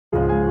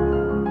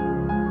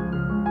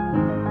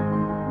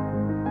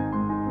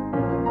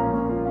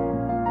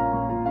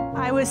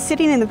was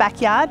sitting in the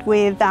backyard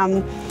with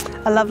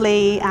a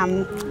lovely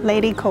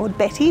lady called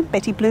Betty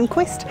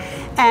Bloomquist,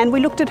 and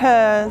we looked at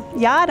her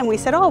yard and we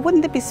said, oh,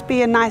 wouldn't this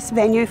be a nice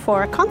venue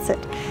for a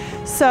concert?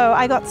 So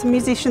I got some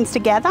musicians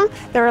together.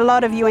 There are a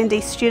lot of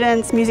UND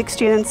students, music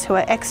students who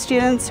are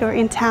ex-students who are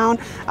in town,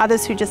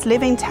 others who just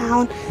live in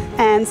town,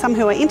 and some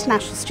who are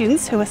international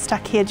students who are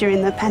stuck here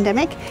during the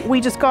pandemic.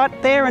 We just got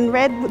there and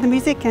read the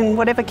music, and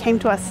whatever came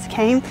to us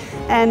came.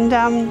 And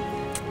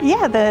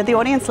yeah, the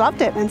audience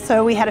loved it, and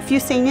so we had a few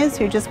seniors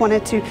who just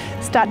wanted to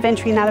start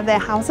venturing out of their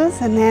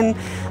houses, and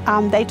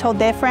then they told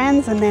their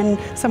friends, and then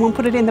someone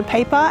put it in the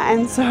paper,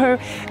 and so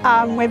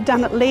we've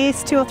done at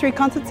least 2 or 3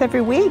 concerts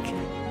every week.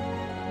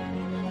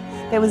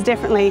 There was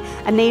definitely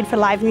a need for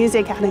live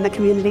music out in the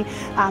community,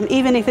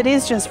 even if it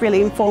is just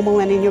really informal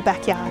and in your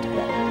backyard.